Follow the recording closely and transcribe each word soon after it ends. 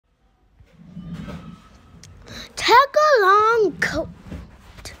pack a long coat.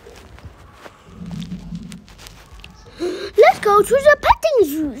 Let's go to the petting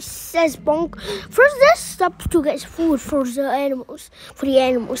zoo, says Bonk. First, let's stop to get food for the animals.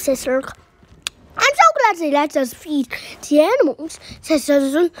 Says Zurg. I'm so glad they let us feed the animals, says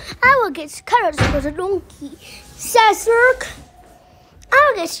Zazkid. I will get carrots for the donkey, says Zurg.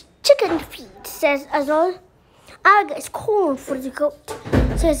 I'll get chicken feed, says Azul. I'll get corn for the goat,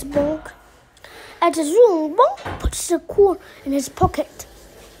 says Bonk. At the zoo, Bonk puts the corn in his pocket.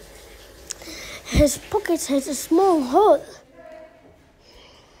 His pocket has a small hole.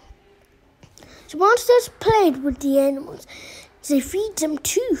 The monsters played with the animals. They feed them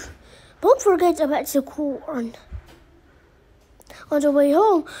too. Don't forget about the corn. On the way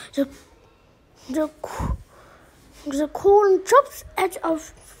home, the corn drops out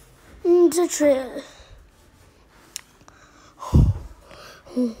of the trail.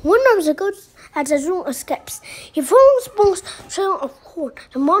 One of the goats at the zoo escapes. He follows Bonk's trail of corn.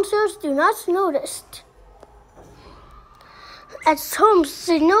 The monsters do not notice. At home,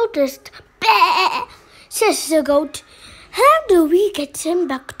 they noticed. Bah! Says the goat. How do we get him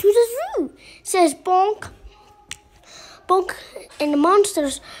back to the zoo? Says Bonk. Bonk and the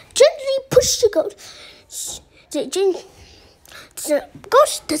monsters gently push the goat. The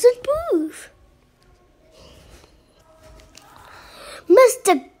goat doesn't move.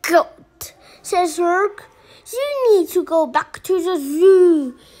 Mr. Goat, says Zurg, you need to go back to the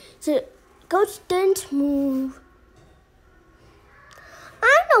zoo. The goat didn't move.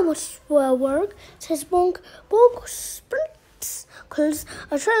 I know what will work, says Bonk. Bonk sprinkles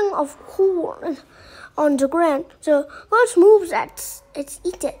a string of corn on the ground. The goat moves as it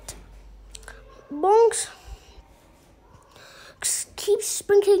eats it. Bonk keeps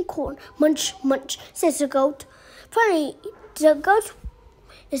sprinkling corn. Munch, munch, says the goat. Finally, the goat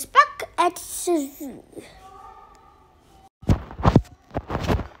is back at the zoo.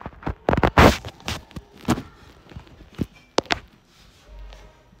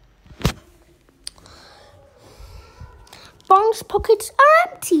 Bonk's pockets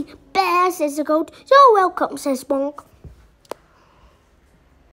are empty. Bah, says the goat. You're welcome, says Bonk.